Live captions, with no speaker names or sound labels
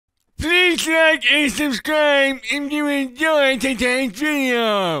Please like and subscribe if you enjoyed today's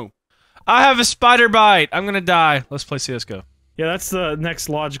video. I have a spider bite. I'm gonna die. Let's play CSGO. Yeah, that's the next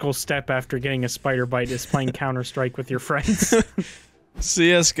logical step after getting a spider bite is playing Counter-Strike with your friends.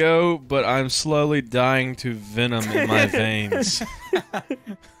 CSGO, but I'm slowly dying to venom in my veins.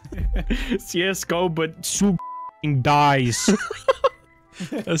 CSGO, but Soup dies.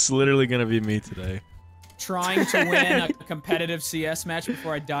 That's literally gonna be me today. Trying to win a competitive CS match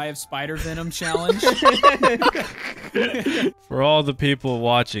before I die of spider venom challenge. For all the people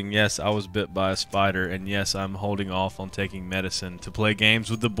watching, yes, I was bit by a spider, and yes, I'm holding off on taking medicine to play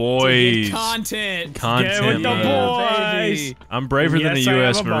games with the boys. Content. Yeah, with the boys. I'm braver than a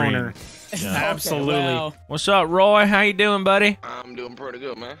U.S. Marine. Yeah. Absolutely. Okay, well. What's up, Roy? How you doing, buddy? I'm doing pretty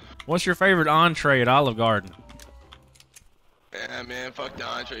good, man. What's your favorite entree at Olive Garden? Yeah, man, fuck the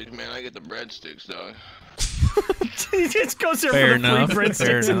entrees, man. I get the breadsticks, dog. He just goes there Fair for the enough, free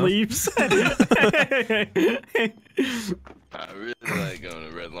breadsticks and leaves. I really like going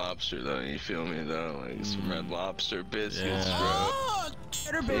to Red Lobster, though. You feel me, though? Like some Red Lobster biscuits, bro.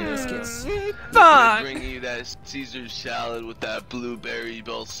 Cheddar biscuits. I bring you that Caesar salad with that blueberry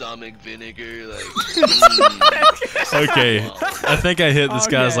balsamic vinegar, like. Okay, I think I hit this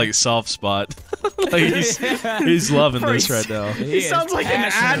guy's like soft spot. Like he's loving this right now. He sounds like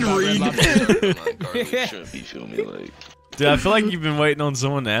an ad read. You feel me, like. Dude, I feel like you've been waiting on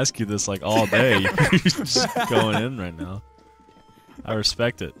someone to ask you this like all day. You're just going in right now. I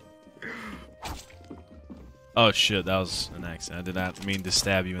respect it. Oh shit, that was an accident. I did not mean to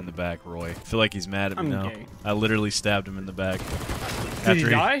stab you in the back, Roy. I feel like he's mad at me now. Okay. I literally stabbed him in the back. Did he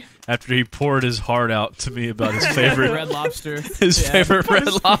die? After he poured his heart out to me about his favorite Red Lobster. His favorite Red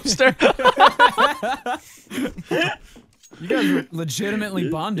Lobster. You guys were legitimately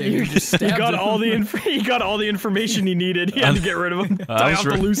bonding. You just He stabbed got him. all the information he needed. He had to get rid of him. Tie off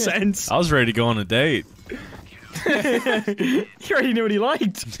the loose ends. I was ready to go on a date. He already knew what he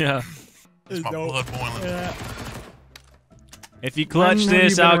liked. Yeah. It's my blood boiling. Yeah. If you clutch When have you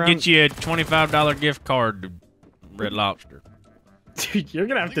this, been I'll around- get you a $25 gift card to Red Lobster. Dude, you're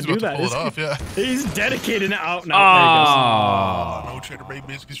gonna have to He's do about that. to pull it off, yeah. He's dedicated out now. Oh. No Cheddar Bay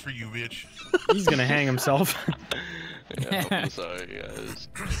biscuits for you, bitch. He's gonna hang himself. Yeah, I'm sorry, guys.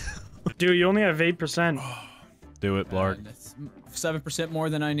 Dude, you only have 8%. Do it, Blark. That's 7% more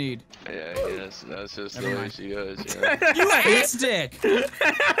than I need. Yeah, I guess that's just the way she goes, yeah. You a hit stick!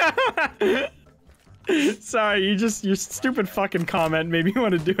 Sorry, your stupid fucking comment made me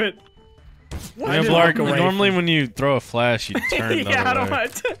want to do it. You know, Blark, normally when you throw a flash, you turn the Yeah, I other don't way.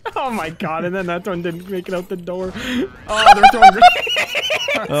 want to. Oh my god, and then that one didn't make it out the door. Oh, they're throwing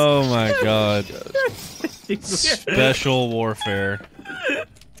grenades. Oh my god. Special warfare.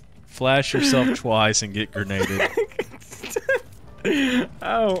 Flash yourself twice and get grenaded.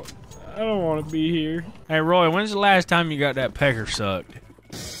 Oh, I don't want to be here. Hey, Roy, when's the last time you got that pecker sucked?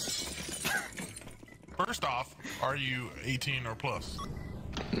 First off, are you 18 or plus?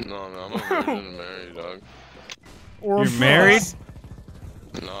 No, I'm a virgin married, dog. Or You're married?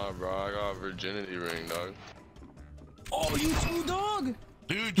 Nah, bro, I got a virginity ring, dog. Oh, you too, dog!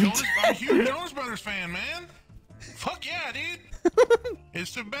 Dude, Jonas, I'm a huge Jonas Brothers fan, man. Fuck yeah, dude.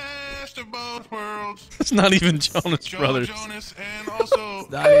 It's the best of both worlds. It's not even Jonas Brothers. Jonas and also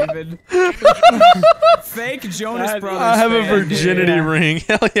Not even. Fake Jonas Brothers. I have a fan, virginity Yeah. ring.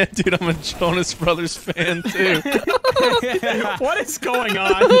 Hell yeah, dude, I'm a Jonas Brothers fan too. What is going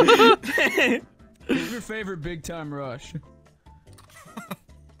on? Who's your favorite Big Time Rush?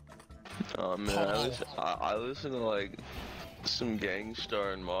 Oh, man, I listen to, like, some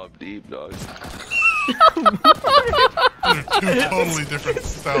Gangstar and Mobb Deep, dog. two totally different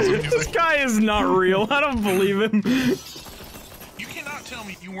styles of This music. guy is not real. I don't believe him. You cannot tell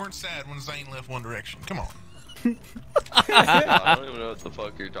me you weren't sad when Zayn left One Direction. Come on. I don't even know what the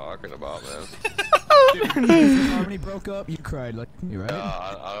fuck you're talking about, man. Harmony broke up. You cried like me, right?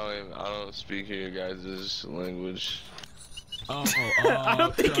 I don't speak your guys' language. I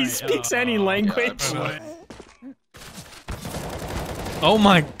don't think he speaks any language. Oh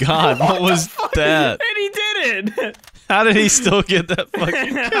my god, what was that? And he did it! How did he still get that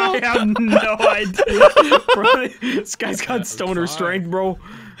fucking I have no idea. Bro, this guy's got stoner strength, bro.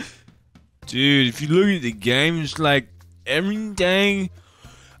 Dude, if you look at the game, it's like everything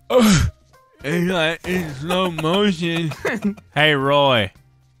it's like in slow motion. Hey, Roy.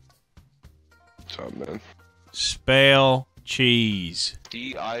 What's up, man? Spell cheese.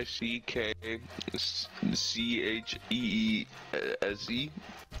 DICKCHEESE.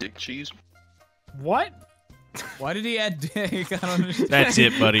 Dick cheese. What? Why did he add dick? I don't understand. That's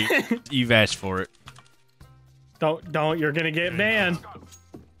it, buddy. You've asked for it. Don't, you're gonna get banned.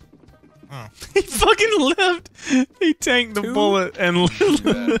 Oh. He fucking left. He tanked the bullet and lived.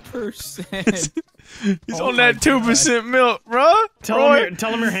 2%. He's Oh on my that 2% milk, bro. Tell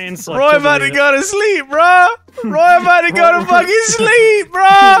him your hand slipped. Roy about to go to sleep, bro. Roy about to go to fucking sleep,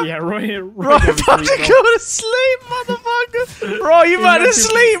 bro. Yeah, Roy Roy about to go to sleep, motherfucker. Roy, you about to to-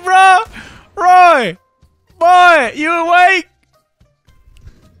 sleep, bro. Roy, boy, you awake?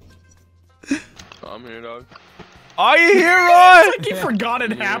 I'm here, dog. Are you here, Roy? He forgot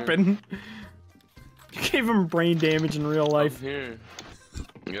it happened. You gave him brain damage in real I'm life. here.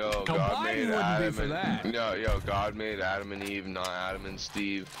 Yo, God Combined made wouldn't be Adam for that. and yo, God made Adam and Eve, not Adam and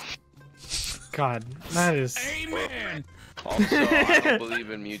Steve. God, that is. Amen. Also, I don't believe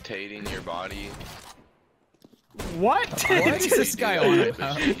in mutating your body. What? What is this guy on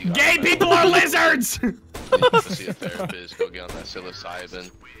about? Gay people are lizards! You go see a therapist. Go get on that psilocybin.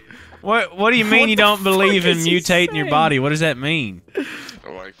 What do you mean you don't believe in is he mutating your saying? body? What does that mean?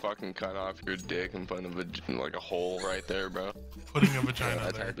 Or like fucking cut off your dick and put like a hole right there, bro. Putting a vagina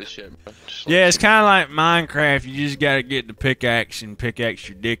That there. type of shit, bro. Just Yeah, it's kind of like Minecraft. You just gotta get the pickaxe and pickaxe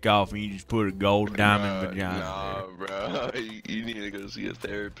your dick off, and you just put a gold diamond vagina. Nah, bro. You need to go see a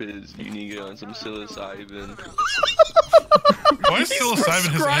therapist. You need to get on some psilocybin. Why is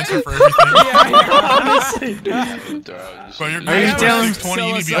psilocybin his answer for everything? Honestly. Bro, you're Are you telling- 20,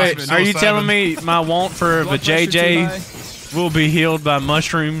 you need to be Wait, on are you telling psilocybin. me my want for a Blood pressure too JJ will be healed by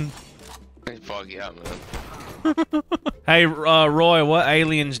mushroom? Fuck yeah, man. Hey, Roy, what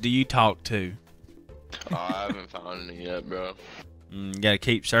aliens do you talk to? Oh, I haven't found any yet, bro. Gotta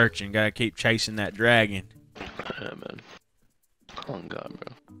keep searching. Gotta keep chasing that dragon. Yeah, man. Oh God,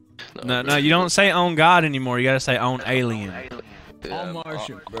 bro. No, you don't say on God anymore. You gotta say on alien. Yeah, On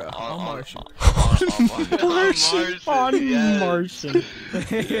Martian, bro. On Martian. On yes. Martian.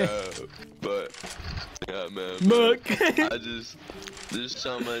 Yeah, but yeah, man. Look. There's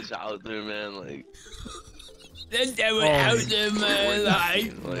so much out there, man. Like, Out there,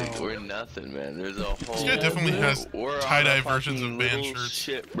 man. we're nothing, man. There's a whole. This guy definitely has we're on tie-dye a versions of fucking band little shirts.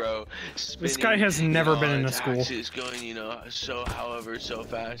 Shit, bro. This guy has Spinning, never you know, been in a on school. taxis going, you know, so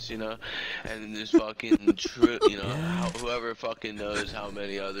fast, you know, and then there's fucking you know, whoever fucking knows how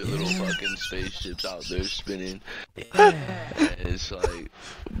many other little fucking spaceships out there spinning. And it's like,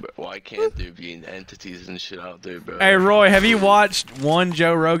 why can't there be entities and shit out there, bro? Hey, Roy, have you watched one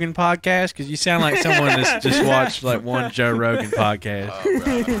Joe Rogan podcast? Because you sound like someone that's just watched like one Joe Rogan podcast. Oh,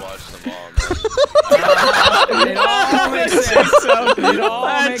 bro, I've watched them all, man. It all makes sense. It all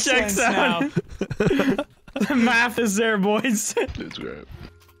That makes checks sense now. out. The math is there, boys. It's great.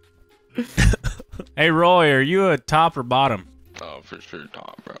 Hey, Roy, are you a top or bottom? Oh, for sure,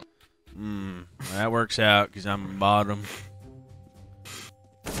 top, bro. That works out because I'm a bottom.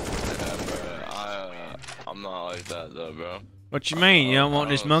 Yeah, bro. I'm not like that, though, bro. What you mean? You don't want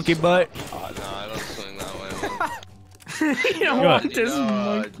this monkey butt? Nah, I don't swing that way, man. You don't Good. want You this know,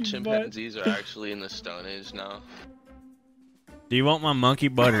 monkey butt. chimpanzees are actually in the Stone Age now. Do you want my monkey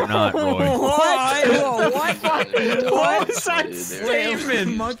butt or not, Roy? What? What? What was that Dude, they're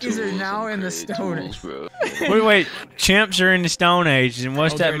statement? Monkeys are tools now and in the great Stone tools, Age. bro. Wait. Chimps are in the Stone Age, and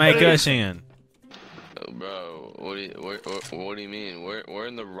what's Oh, that they're make dead. us in? Oh, bro, what do you mean? We're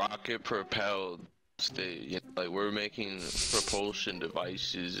in the rocket propelled state. You know, like, we're making propulsion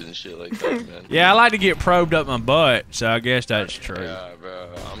devices and shit like that, man. Yeah, I like to get probed up my butt, so I guess that's true. Yeah, bro.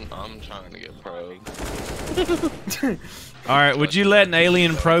 I'm trying to get probed. All right, would you let an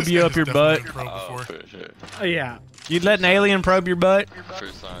alien probe you up your butt? Oh, for sure. Yeah. You'd let an alien probe your butt? For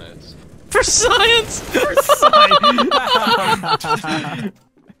science. For science!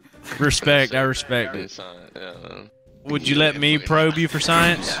 Respect, I respect For it. science, yeah, man. Would you let me probe you for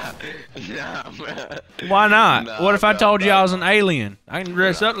science? Nah, man. Why not? Nah, What if I bro, told you bro. I was an alien? I can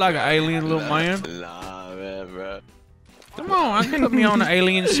dress up like an alien, little man. Nah, man, bro. Come on, I can put me on an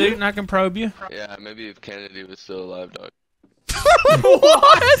alien suit and I can probe you. Yeah, maybe if Kennedy was still alive, dog.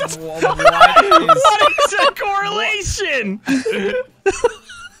 What? What is the correlation?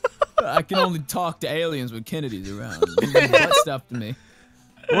 I can only talk to aliens when Kennedy's around. Butt stuff to me.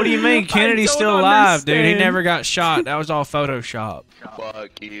 What do you mean? Kennedy's don't still alive, dude. He understand. never got shot. That was all Photoshop.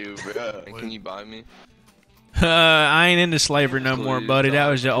 Fuck you, bro. Can you buy me? I ain't into slavery no more, Please, buddy. That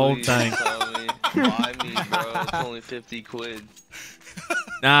dog, was the old please thing. tell me. Buy me, bro. It's only 50 quid.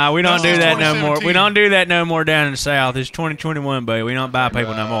 Nah, we don't No, do that no more. 2017. We don't do that no more down in the South. It's 2021, buddy. We don't buy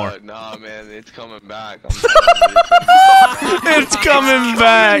people no more. Nah, man, it's coming back. I'm telling you, It's coming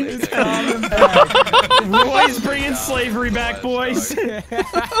back. Roy's bringing slavery back, boys. Are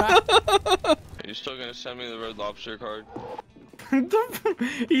you still gonna send me the Red Lobster card?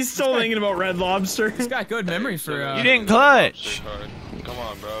 He's still thinking about Red Lobster. He's got good memory for. You didn't clutch. Lobster card. Come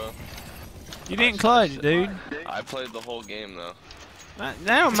on, bro. You didn't clutch, dude. I played the whole game though. That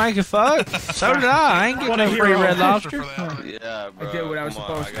don't make a fuck. So did I. I ain't getting no free red lobster. Yeah, bro. I did what I was come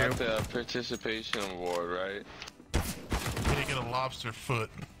supposed on. I got to. the participation award, right? You get a lobster foot.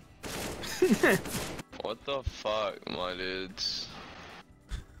 What the fuck, my dudes?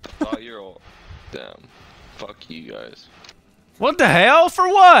 I thought you're all... Damn. Fuck you guys. What the hell? For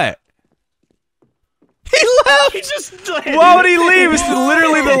what? He left. He just Why would he leave? It's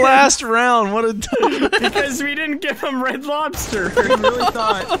literally the last round. What a dumb. because we didn't give him Red Lobster. He really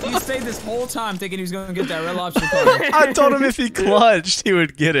thought he stayed this whole time thinking he was going to get that red lobster card. I told him if he clutched, he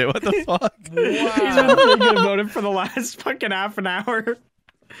would get it. What the fuck? He's been thinking about it for the last fucking half an hour.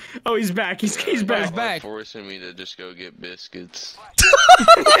 Oh, he's back. He's back. He's back. Forcing me to just go get biscuits.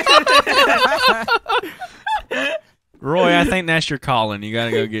 Roy, I think that's your calling. You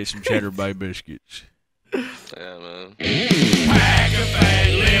gotta go get some Cheddar Bay biscuits. Yeah, man. Pack a fat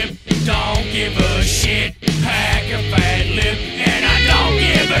lip, don't give a shit. Pack a fat lip, and I don't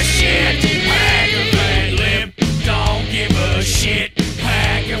give a shit. Pack a fat lip, don't give a shit.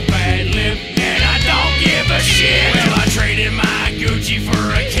 Pack a fat lip, and I don't give a shit. Well, I traded my Gucci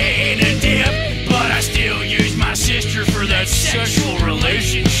for a can of dip, but I still use my sister for that sexual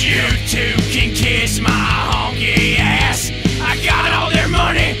relationship. You two can kiss my honky ass. I got all their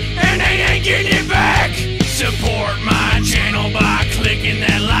money, and they ain't getting it back. Support my channel by clicking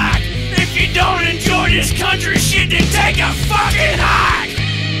that like. If you don't enjoy this country shit, then take a fucking hike.